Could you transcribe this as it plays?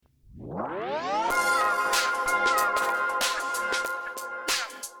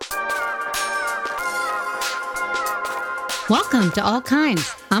Welcome to All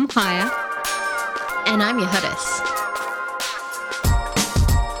Kinds. I'm Paya. And I'm Yehudis.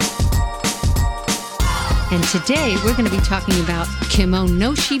 And today we're going to be talking about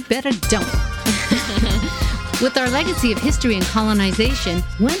Kimono She Better Don't. With our legacy of history and colonization,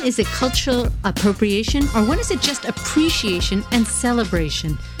 when is it cultural appropriation or when is it just appreciation and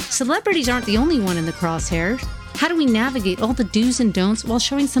celebration? Celebrities aren't the only one in the crosshairs. How do we navigate all the do's and don'ts while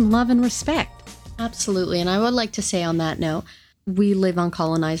showing some love and respect? Absolutely. And I would like to say on that note, we live on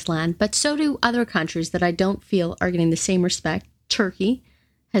colonized land, but so do other countries that I don't feel are getting the same respect. Turkey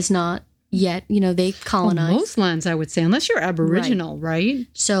has not yet, they colonized. Well, most lands, I would say, unless you're Aboriginal, right?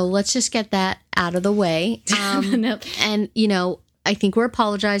 So let's just get that out of the way. No. And, I think we're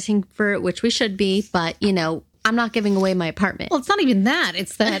apologizing for it, which we should be, but, I'm not giving away my apartment. Well, it's not even that.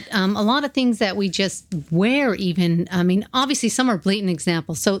 It's that a lot of things that we just wear even, obviously some are blatant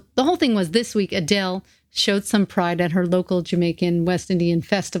examples. So the whole thing was this week, Adele showed some pride at her local Jamaican West Indian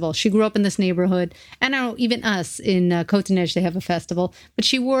festival. She grew up in this neighborhood. And I know even us in Cotonou, they have a festival. But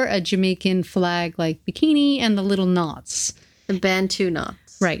she wore a Jamaican flag like bikini and the little knots. The Bantu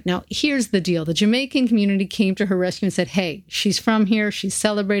knots. Right. Now, here's the deal. The Jamaican community came to her rescue and said, hey, she's from here. She's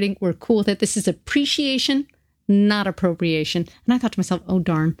celebrating. We're cool with it. This is appreciation, not appropriation. And I thought to myself, oh,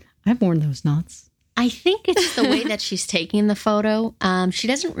 darn, I've worn those knots. I think it's the way that she's taking the photo. She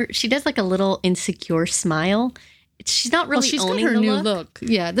does like a little insecure smile. She's not really she's owning got her the new look.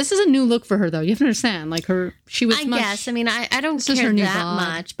 Yeah, this is a new look for her, though. You have to understand. Like she was I guess. I don't care her new that vibe.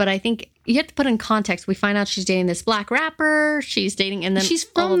 much, but I think you have to put in context. We find out she's dating this black rapper. She's dating, and then she's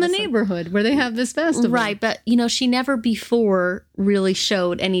from the neighborhood where they have this festival. Right, but, she never before really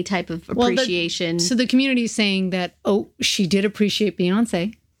showed any type of appreciation. So the community is saying that, she did appreciate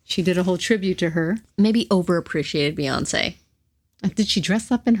Beyonce. She did a whole tribute to her. Maybe overappreciated Beyonce. Did she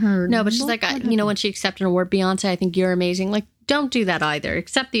dress up in her? No, but she's like, when she accepted an award, Beyonce, I think you're amazing. Like, don't do that either.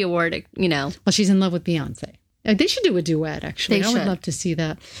 Accept the award, Well, she's in love with Beyonce. They should do a duet, actually. I would love to see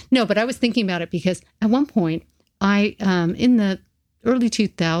that. No, but I was thinking about it because at one point, in the early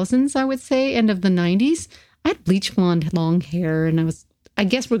 2000s, I would say, end of the 90s, I had bleach blonde long hair, and I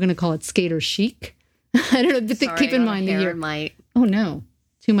guess we're going to call it skater chic. I don't know, but keep in mind the year. Oh, no.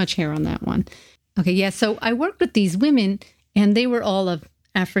 Too much hair on that one. Okay, yeah. So I worked with these women, and they were all of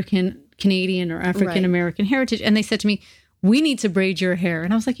African Canadian or African American heritage. And they said to me, we need to braid your hair.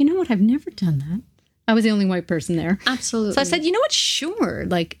 And I was like, you know what? I've never done that. I was the only white person there. Absolutely. So I said, you know what? Sure.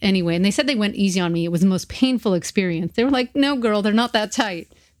 Anyway. And they said they went easy on me. It was the most painful experience. They were like, no, girl, they're not that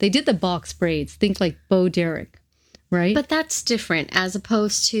tight. They did the box braids. Think like Bo Derek. Right? But that's different as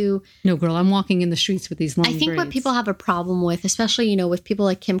opposed to... No, girl, I'm walking in the streets with these long braids. I think what people have a problem with, especially, with people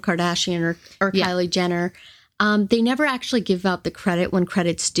like Kim Kardashian or Kylie Jenner, they never actually give out the credit when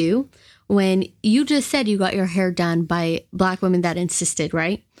credit's due. When you just said you got your hair done by black women that insisted,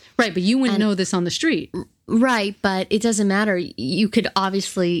 right? Right, but you wouldn't know this on the street. Right, but it doesn't matter. You could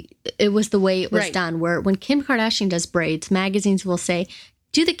obviously... It was the way it was done, where when Kim Kardashian does braids, magazines will say...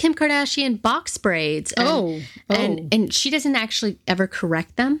 Do the Kim Kardashian box braids. And she doesn't actually ever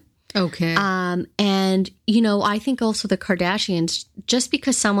correct them. Okay. And, I think also the Kardashians, just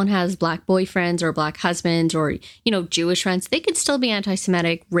because someone has black boyfriends or black husbands or, Jewish friends, they could still be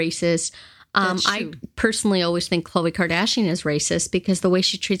anti-Semitic, racist. I personally always think Khloe Kardashian is racist because the way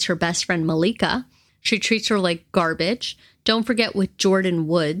she treats her best friend Malika, she treats her like garbage. Don't forget with Jordan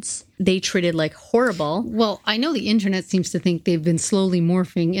Woods, they treated like horrible. Well, I know the internet seems to think they've been slowly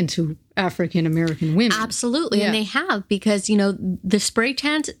morphing into African-American women. Absolutely. Yeah. And they have because, the spray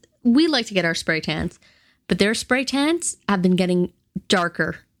tans, we like to get our spray tans, but their spray tans have been getting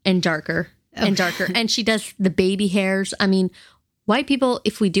darker and darker and darker. And she does the baby hairs. White people,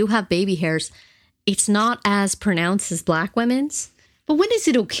 if we do have baby hairs, it's not as pronounced as black women's. But when is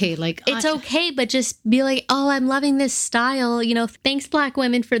it okay? It's okay, but just be like, oh, I'm loving this style. Thanks, black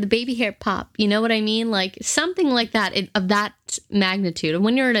women, for the baby hair pop. You know what I mean? Like something like that of that magnitude. And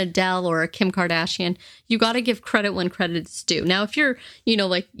when you're an Adele or a Kim Kardashian, you got to give credit when credit's due. Now, if you're,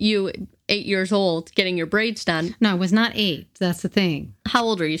 like you, 8 years old, getting your braids done. No, I was not 8. That's the thing. How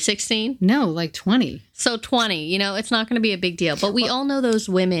old are you? 16? No, like 20. So 20. It's not going to be a big deal. But we all know those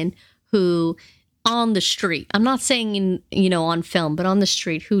women who... on the street. I'm not saying on film, but on the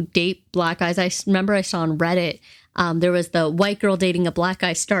street who date black guys. I remember I saw on Reddit, there was the white girl dating a black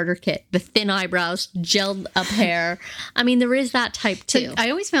guy starter kit, the thin eyebrows, gelled up hair. There is that type too. So I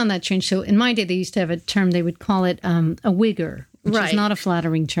always found that strange. So in my day, they used to have a term, they would call it a wigger, which is not a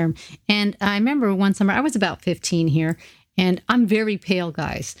flattering term. And I remember one summer, I was about 15 here, and I'm very pale,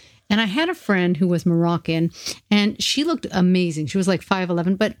 guys. And I had a friend who was Moroccan, and she looked amazing. She was like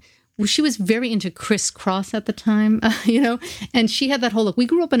 5'11", but she was very into crisscross at the time, and she had that whole look. We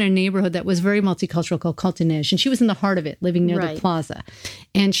grew up in a neighborhood that was very multicultural called Cotonej, and she was in the heart of it, living near the plaza.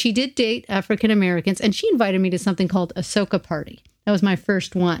 And she did date African Americans, and she invited me to something called a soca party. That was my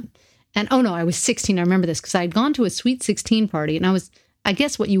first one. And I was 16. I remember this because I had gone to a Sweet 16 party, and I was, I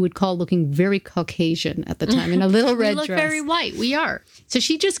guess, what you would call looking very Caucasian at the time in a little red dress. We look very white. We are. So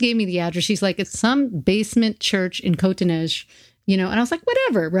she just gave me the address. She's like, it's some basement church in Cotonej, and I was like,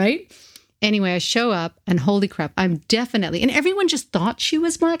 whatever, right? Anyway, I show up and holy crap, I'm definitely, and everyone just thought she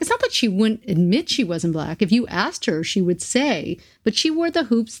was Black. It's not that she wouldn't admit she wasn't Black. If you asked her, she would say, but she wore the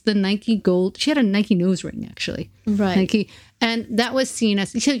hoops, the Nike gold. She had a Nike nose ring, actually. Right. Nike. And that was seen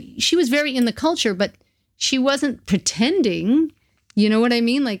as, so she was very in the culture, but she wasn't pretending. You know what I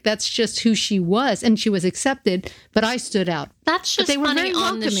mean? Like, that's just who she was, and she was accepted, but I stood out. That's just funny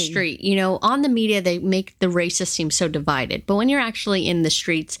on the street. On the media, they make the racists seem so divided, but when you're actually in the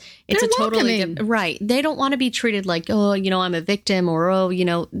streets, it's totally different. Right. They don't want to be treated like, I'm a victim, or,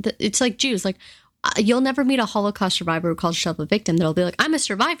 it's like Jews. Like, you'll never meet a Holocaust survivor who calls herself a victim. They'll be like, I'm a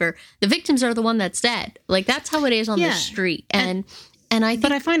survivor. The victims are the one that's dead. Like, that's how it is on the street.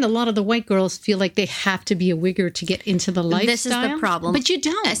 But I find a lot of the white girls feel like they have to be a wigger to get into the lifestyle. This is the problem. But you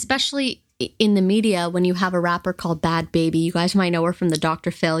don't. Especially in the media, when you have a rapper called Bad Baby. You guys might know her from the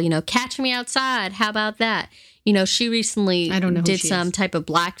Dr. Phil, Catch Me Outside. How about that? She recently did some type of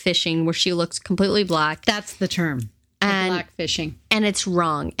blackfishing where she looks completely black. That's the term. Blackfishing. And it's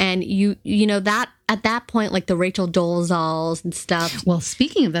wrong. And that at that point, like the Rachel Dolezals and stuff. Well,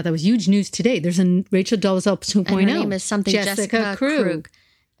 speaking of that, that was huge news today. There's a Rachel Dolezal 2.0. And her name is something Jessica Krug.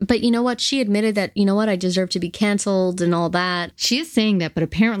 But you know what? She admitted that, I deserve to be canceled and all that. She is saying that, but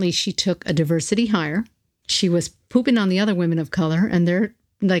apparently she took a diversity hire. She was pooping on the other women of color and their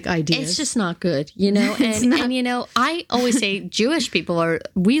ideas. It's just not good, And I always say Jewish people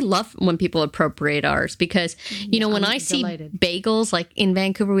we love when people appropriate ours because, when I see bagels, like in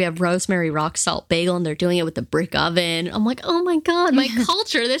Vancouver, we have Rosemary Rock Salt Bagel and they're doing it with a brick oven. I'm like, oh my God, my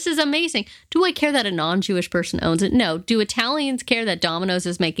culture, this is amazing. Do I care that a non-Jewish person owns it? No. Do Italians care that Domino's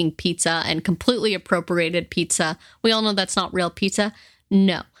is making pizza and completely appropriated pizza? We all know that's not real pizza.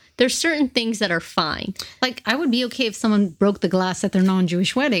 No. There's certain things that are fine. Like, I would be okay if someone broke the glass at their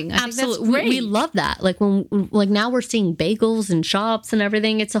non-Jewish wedding. Absolutely. We love that. Like, now we're seeing bagels and shops and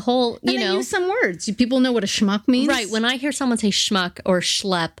everything. It's a whole, and they use some words. People know what a schmuck means. Right. When I hear someone say schmuck or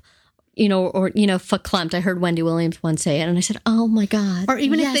schlep, or verklempt, I heard Wendy Williams once say it, and I said, oh my God. Or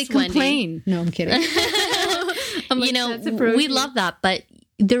even if they complain. Wendy. No, I'm kidding. We love that. But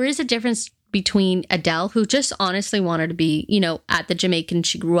there is a difference between Adele, who just honestly wanted to be, at the Jamaican,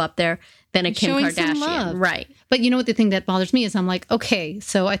 she grew up there, than a Kim Kardashian. Right. But the thing that bothers me is I'm like, okay,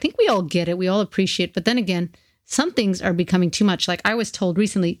 so I think we all get it. We all appreciate it. But then again, some things are becoming too much. Like I was told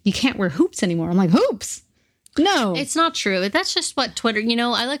recently, you can't wear hoops anymore. I'm like, hoops? No. It's not true. That's just what Twitter,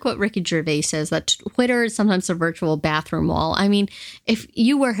 I like what Ricky Gervais says, that Twitter is sometimes a virtual bathroom wall. I mean, if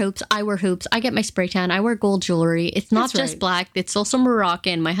you wear hoops, I wear hoops. I get my spray tan. I wear gold jewelry. It's not just black. It's also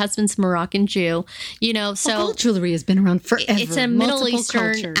Moroccan. My husband's Moroccan Jew, so. Gold jewelry has been around forever. It's a Middle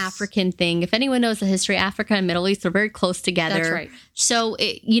Eastern African thing. If anyone knows the history, Africa and Middle East are very close together. That's right. So,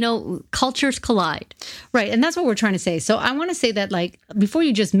 cultures collide. Right. And that's what we're trying to say. So I want to say that, before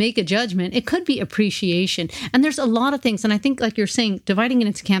you just make a judgment, it could be appreciation. And there's a lot of things. And I think, like you're saying, dividing it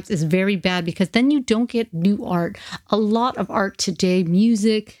into camps is very bad because then you don't get new art. A lot of art today,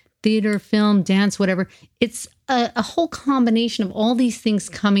 music, theater, film, dance, whatever, it's a whole combination of all these things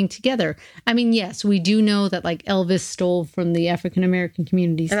coming together. I mean, yes, we do know that Elvis stole from the African-American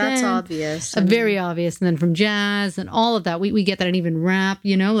communities. That's obvious. Very obvious. And then from jazz and all of that, we get that. And even rap,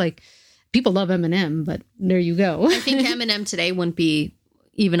 people love Eminem, but there you go. I think Eminem today wouldn't be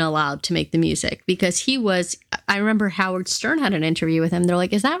even allowed to make the music because I remember Howard Stern had an interview with him. They're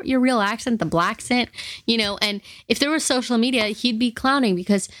like, is that your real accent, the black accent? And if there was social media, he'd be clowning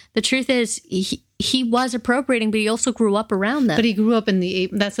because the truth is he was appropriating, but he also grew up around them. But he grew up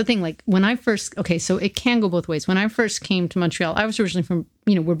that's the thing. When I first, so it can go both ways. When I first came to Montreal, I was originally from,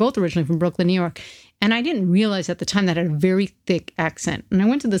 we're both originally from Brooklyn, New York. And I didn't realize at the time that I had a very thick accent. And I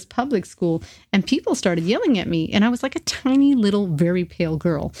went to this public school and people started yelling at me. And I was like a tiny little, very pale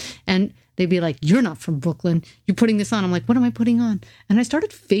girl. And they'd be like, you're not from Brooklyn. You're putting this on. I'm like, what am I putting on? And I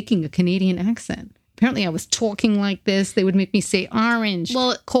started faking a Canadian accent. Apparently I was talking like this. They would make me say orange,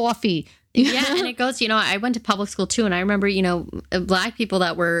 coffee. Yeah, and it goes, I went to public school too, and I remember, black people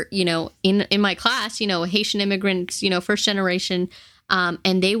that were, in my class, Haitian immigrants, first generation,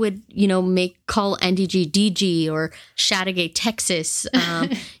 and they would, call NDG DG or Chattagay, Texas,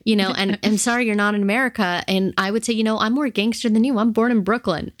 and I'm sorry, you're not in America. And I would say, I'm more gangster than you. I'm born in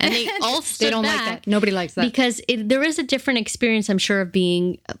Brooklyn. And they all stood They don't like that. Nobody likes that. Because there is a different experience, I'm sure, of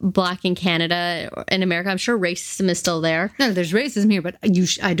being Black in Canada or in America. I'm sure racism is still there. No, there's racism here, but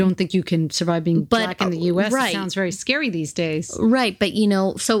I don't think you can survive being Black in the U.S. Right. It sounds very scary these days. Right. But,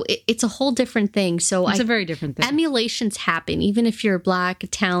 so it's a whole different thing. So it's a very different thing. Emulations happen, even if you're Black,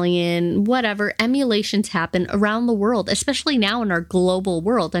 Italian, whatever. Emulations happen around the world, especially now in our global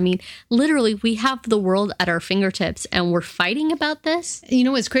world. I mean, literally, we have the world at our fingertips and we're fighting about this.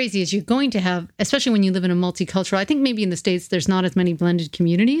 What's crazy is you're going to have, especially when you live in a multicultural, I think maybe in the States, there's not as many blended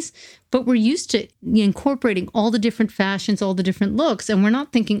communities, but we're used to incorporating all the different fashions, all the different looks, and we're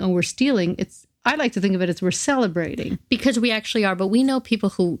not thinking, oh, we're stealing. I like to think of it as we're celebrating. Because we actually are, but we know people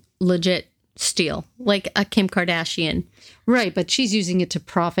who legit steal, like a Kim Kardashian. Right, but she's using it to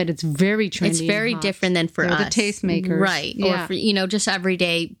profit. It's very trendy. It's very different than for us. The tastemakers. Right. Yeah. Or for, just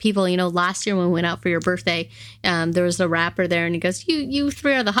everyday people. Last year when we went out for your birthday, there was a rapper there and he goes, you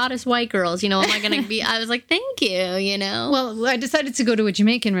three are the hottest white girls. Am I going to be? I was like, thank you, Well, I decided to go to a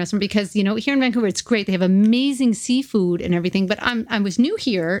Jamaican restaurant because, here in Vancouver, it's great. They have amazing seafood and everything. But I was new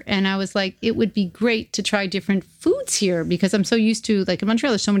here and I was like, it would be great to try different foods here because I'm so used to, like in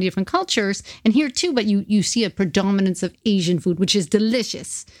Montreal, there's so many different cultures. And here too, but you see a predominance of Asian food, which is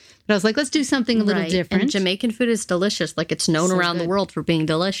delicious. But I was like, let's do something a little different. And Jamaican food is delicious. Like it's known around the world for being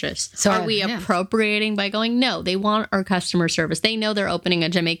delicious. So are we appropriating by going? No, they want our customer service. They know they're opening a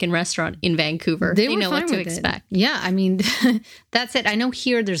Jamaican restaurant in Vancouver. They know what to expect. Yeah, I mean, that's it. I know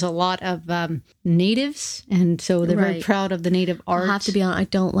here there's a lot of natives, and so they're very proud of the native art. I'll have to be honest, I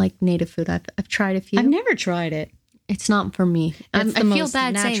don't like native food. I've tried a few. I've never tried it. It's not for me. I feel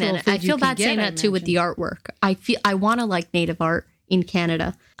bad saying that. I feel bad saying that too with the artwork. I want to like native art in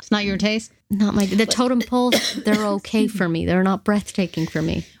Canada. It's not your taste? Not the totem poles, they're okay for me. They're not breathtaking for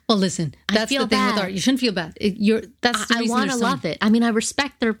me. Well, listen, that's the thing with art. You shouldn't feel bad. That's the reason I want to love it. I mean, I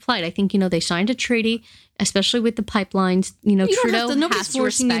respect their plight. I think, they signed a treaty, especially with the pipelines. Trudeau has to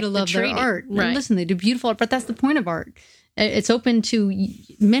respect you to love their art. Right. And listen, they do beautiful art, but that's the point of art. It's open to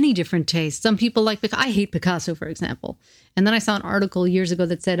many different tastes. Some people like I hate Picasso, for example. And then I saw an article years ago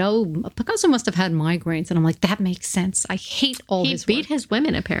that said, oh, Picasso must have had migraines. And I'm like, that makes sense. I hate all his work. He beat his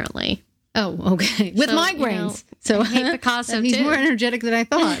women, apparently. Oh, okay. With migraines. So I hate Picasso, he's too. more energetic than I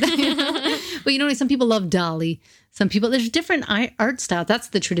thought. But some people love Dali. Some people, there's different art styles. That's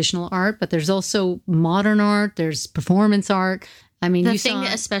the traditional art, but there's also modern art. There's performance art. I mean,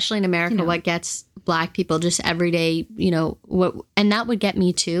 especially in America, what gets Black people just every day, and that would get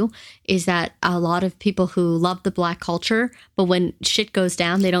me too, is that a lot of people who love the Black culture, but when shit goes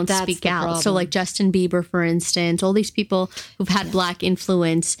down, they don't speak out. Problem. So like Justin Bieber, for instance, all these people who've had Black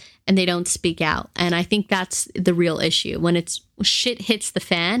influence and they don't speak out. And I think that's the real issue. When shit hits the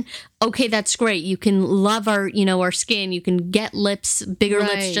fan, okay, that's great. You can love our skin. You can get bigger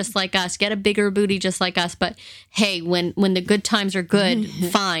lips just like us, get a bigger booty just like us. But hey, when the good times are good,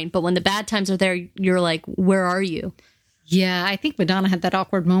 fine. But when the bad times are there, you're like, where are you? Yeah, I think Madonna had that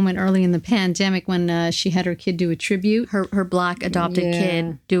awkward moment early in the pandemic when she had her kid do a tribute. Her Black adopted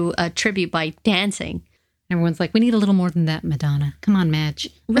kid do a tribute by dancing. Everyone's like, we need a little more than that, Madonna. Come on, Madge.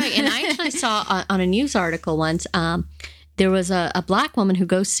 Right. And I actually saw on a news article once, there was a Black woman who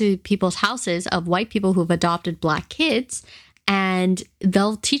goes to people's houses of white people who've adopted Black kids, and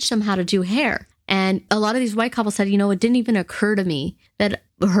they'll teach them how to do hair. And a lot of these white couples said, it didn't even occur to me that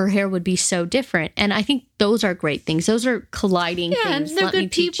her hair would be so different. And I think those are great things. Those are colliding things. And they're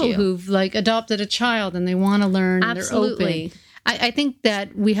good people who've adopted a child and they want to learn. Absolutely. And they're open. I think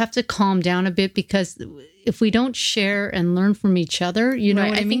that we have to calm down a bit because if we don't share and learn from each other, what I mean?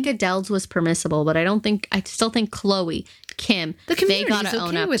 I think Adele's was permissible, but I still think Chloe, Kim, they got to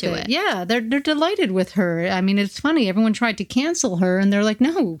own up to it. Yeah, they're delighted with her. I mean, it's funny. Everyone tried to cancel her and they're like,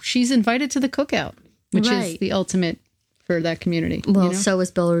 no, she's invited to the cookout, which is the ultimate for that community. Well, so is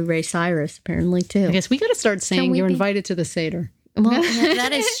Billy Ray Cyrus, apparently, too. I guess we got to start saying you're invited to the Seder. Well,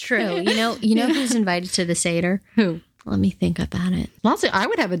 that is true. You know who's invited to the Seder? Who? Let me think about it. I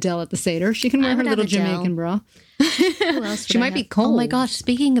would have Adele at the Seder. She can wear her little Jamaican bra. Who else she might be cold. Oh my gosh,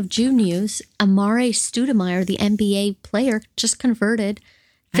 speaking of Jew news, Amare Stoudemire, the NBA player, just converted.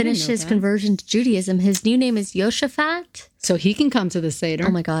 Finished his conversion to Judaism. His new name is Yoshafat. So he can come to the Seder.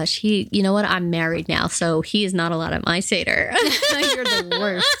 Oh my gosh. You know what? I'm married now, so he is not allowed at my Seder. You're the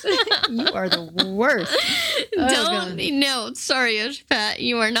worst. You are the worst. No, sorry, Yoshafat.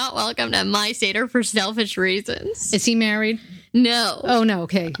 You are not welcome at my Seder for selfish reasons. Is he married? No. Oh, no.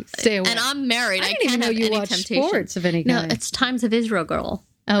 Okay. Stay away. And I'm married. I didn't even know you watch sports of any kind. No, it's Times of Israel, girl.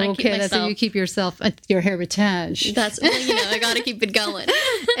 Oh, okay. That's how you keep yourself, your heritage. That's, I got to keep it going.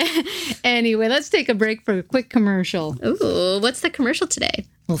 Anyway, let's take a break for a quick commercial. Ooh, what's the commercial today?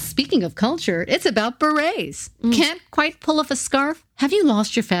 Well, speaking of culture, it's about berets. Can't quite pull off a scarf? Have you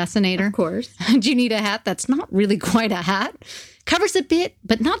lost your fascinator? Of course. Do you need a hat that's not really quite a hat? Covers a bit,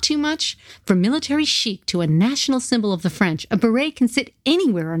 but not too much. From military chic to a national symbol of the French, a beret can sit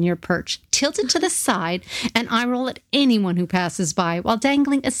anywhere on your perch, tilted to the side, and eye roll at anyone who passes by while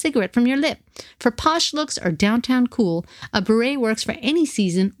dangling a cigarette from your lip. For posh looks or downtown cool, a beret works for any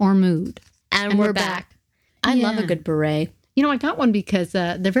season or mood. And we're back. I love a good beret. You know, I got one because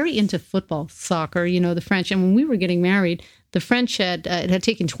they're very into football, soccer, the French. And when we were getting married, the French it had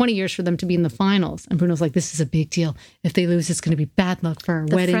taken 20 years for them to be in the finals. And Bruno's like, this is a big deal. If they lose, it's going to be bad luck for our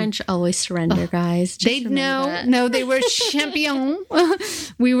wedding. The French always surrender, guys. They No, they were champion.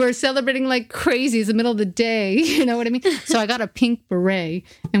 We were celebrating like crazy. It's the middle of the day. You know what I mean? So I got a pink beret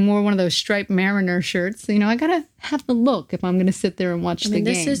and wore one of those striped Mariner shirts. I got to have the look if I'm going to sit there and watch the game.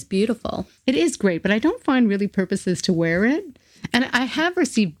 This is beautiful. It is great, but I don't find really purposes to wear it. And I have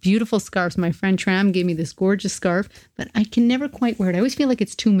received beautiful scarves. My friend Tram gave me this gorgeous scarf, but I can never quite wear it. I always feel like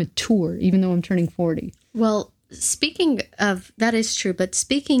it's too mature, even though I'm turning 40. Well, speaking of, that is true, but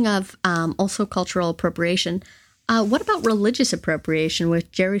speaking of also cultural appropriation, what about religious appropriation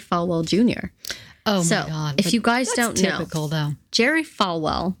with Jerry Falwell Jr.? Oh, my God. If you guys don't typical, though. Jerry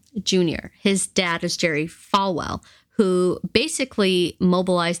Falwell Jr., his dad is Jerry Falwell, who basically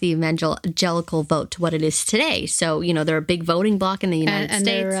mobilized the evangelical vote to what it is today. So, they're a big voting bloc in the United States.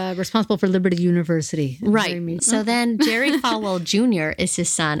 And they're responsible for Liberty University. Right. So then Jerry Falwell Jr. is his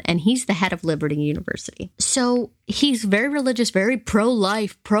son, and he's the head of Liberty University. So he's very religious, very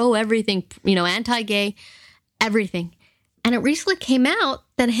pro-life, pro-everything, anti-gay, everything. And it recently came out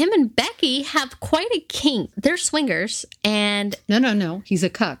that him and Becky have quite a kink. They're swingers, and... No. He's a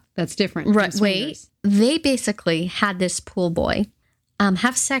cuck. That's different. Right. Wait. They basically had this pool boy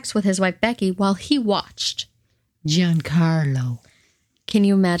have sex with his wife, Becky, while he watched. Giancarlo. Can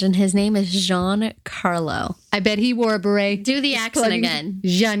you imagine? His name is Giancarlo. I bet he wore a beret. Do the accent again.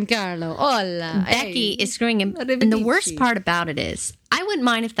 Giancarlo. Hola. Becky is screwing him. And the worst part about it is, I wouldn't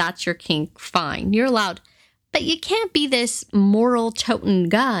mind if that's your kink. Fine. You're allowed. But you can't be this moral totem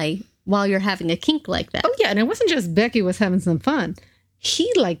guy while you're having a kink like that. Oh, yeah. And it wasn't just Becky was having some fun.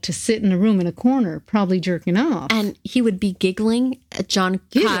 He liked to sit in a room in a corner, probably jerking off. And he would be giggling.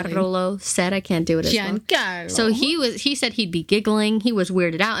 Giancarlo said, I can't do it as well. Giancarlo. So he said he'd be giggling. He was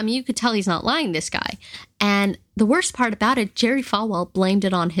weirded out. I mean, you could tell he's not lying, this guy. And the worst part about it, Jerry Falwell blamed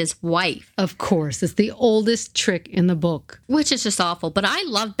it on his wife. Of course. It's the oldest trick in the book. Which is just awful. But I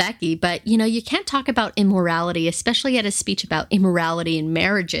love Becky. But, you can't talk about immorality, especially at a speech about immorality in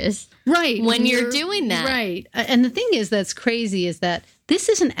marriages. Right. When you're doing that. Right. And the thing that's crazy is that this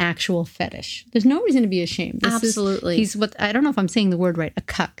is an actual fetish. There's no reason to be ashamed. Absolutely. He's what, I don't know if I'm saying the word right, a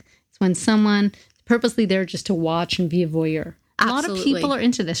cuck. It's when someone purposely there just to watch and be a voyeur. A lot of people are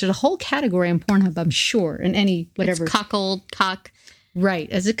into this. There's a whole category on Pornhub, I'm sure, in any whatever. It's cuckold, cuck. Right.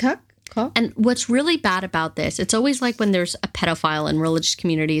 As a cuck? And what's really bad about this, it's always like when there's a pedophile in religious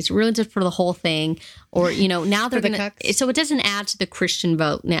communities, ruins it for the whole thing. Or, now they're going to... So it doesn't add to the Christian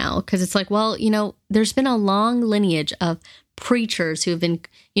vote now. Because it's like, well, there's been a long lineage of preachers who have been,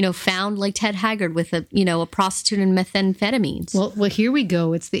 found like Ted Haggard with a prostitute and methamphetamines. Well, here we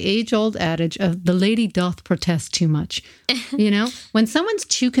go. It's the age-old adage of the lady doth protest too much. When someone's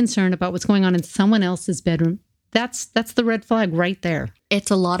too concerned about what's going on in someone else's bedroom, that's the red flag right there. It's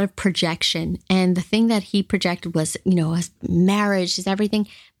a lot of projection. And the thing that he projected was, his marriage, his everything.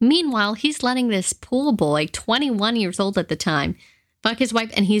 Meanwhile, he's letting this pool boy, 21 years old at the time, fuck his wife,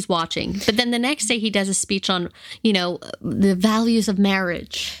 and he's watching. But then the next day he does a speech on, the values of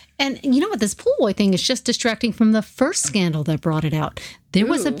marriage. And you know what? This pool boy thing is just distracting from the first scandal that brought it out. There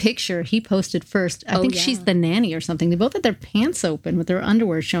was a picture he posted first. I think she's the nanny or something. They both had their pants open with their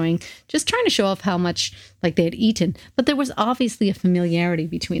underwear showing, just trying to show off how much like they had eaten. But there was obviously a familiarity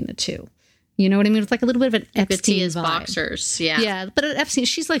between the two. You know what I mean? It's like a little bit of an Epstein vibe. Boxers, yeah. Yeah, but at Epstein,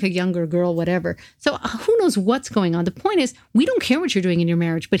 she's like a younger girl, whatever. So who knows what's going on? The point is, we don't care what you're doing in your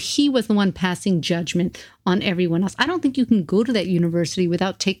marriage, but he was the one passing judgment on everyone else. I don't think you can go to that university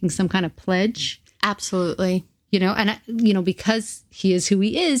without taking some kind of pledge. Absolutely. Because he is who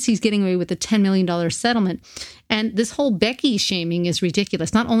he is, he's getting away with a $10 million settlement. And this whole Becky shaming is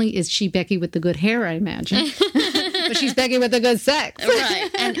ridiculous. Not only is she Becky with the good hair, I imagine, but she's Becky with the good sex. Right.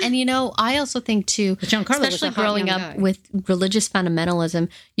 And I also think, too, especially growing up with religious fundamentalism,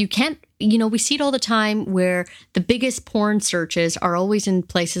 you can't we see it all the time where the biggest porn searches are always in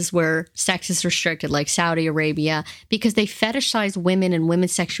places where sex is restricted, like Saudi Arabia, because they fetishize women and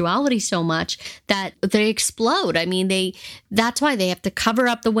women's sexuality so much that they explode. I mean, that's why they have to cover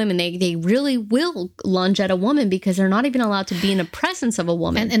up the women. They really will lunge at a woman because they're not even allowed to be in the presence of a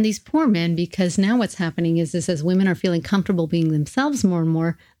woman. And these poor men, because now what's happening is this, as women are feeling comfortable being themselves more and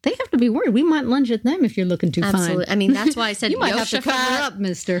more, they have to be worried. We might lunge at them if you're looking too Absolutely. fine. I mean, that's why I said, you might have to cover up,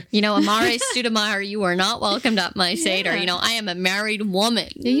 mister. Amare Stoudemire, you are not welcomed at my Seder. Yeah. I am a married woman.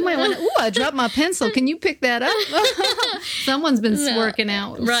 Yeah, you might want to, I dropped my pencil. Can you pick that up? Someone's been working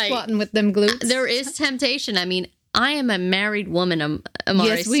out, squatting with them glutes. There is temptation. I mean, I am a married woman,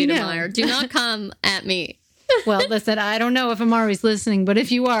 Amare Stoudemire. Do not come at me. Well, listen, I don't know if Amari's listening, but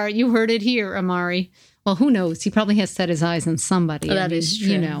if you are, you heard it here, Amari. Well, who knows? He probably has set his eyes on somebody. That is true.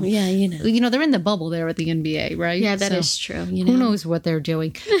 Yeah, they're in the bubble there at the NBA, right? Yeah, that is true. Who knows what they're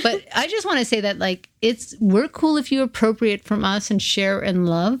doing? But I just want to say that, we're cool if you appropriate from us and share and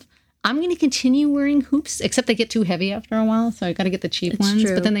love. I'm going to continue wearing hoops, except they get too heavy after a while, so I got to get the cheap ones.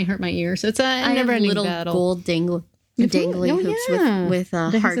 True. But then they hurt my ears, so it's a never-ending battle. Gold dangly hoops with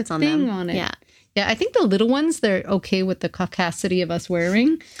hearts on them. On it. Yeah. I think the little ones, they're okay with the caucasity of us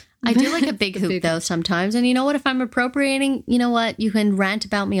wearing. I do like a big hoop, though, sometimes. And you know what? If I'm appropriating, you know what? You can rant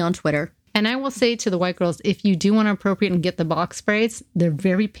about me on Twitter. And I will say to the white girls, if you do want to appropriate and get the box braids, they're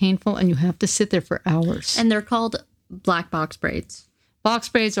very painful and you have to sit there for hours. And they're called black box braids. Box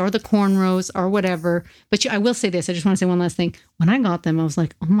braids or the cornrows or whatever. But I will say this. I just want to say one last thing. When I got them, I was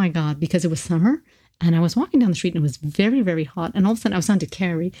like, oh, my God, because it was summer. And I was walking down the street and it was very, very hot. And all of a sudden I was on to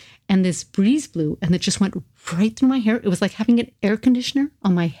carry and this breeze blew and it just went right through my hair. It was like having an air conditioner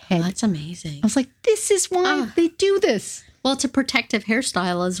on my head. Oh, that's amazing. I was like, this is why they do this. Well, it's a protective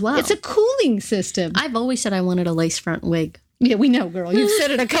hairstyle as well. It's a cooling system. I've always said I wanted a lace front wig. Yeah, we know, girl. You've said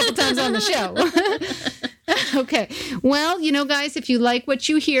it a couple times on the show. Okay. Well, guys, if you like what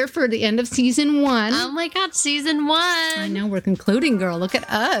you hear for the end of season 1. Oh, my God, season 1. I know, we're concluding, girl. Look at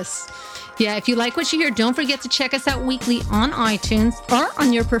us. Yeah, if you like what you hear, don't forget to check us out weekly on iTunes or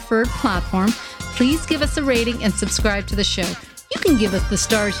on your preferred platform. Please give us a rating and subscribe to the show. You can give us the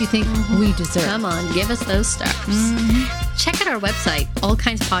stars you think we deserve. Come on, give us those stars. Check out our website,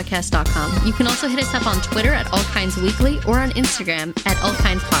 allkindspodcast.com. You can also hit us up on Twitter at allkindsweekly or on Instagram at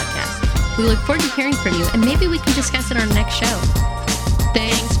allkindspodcast. We look forward to hearing from you, and maybe we can discuss it on our next show.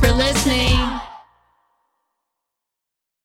 Thanks for listening.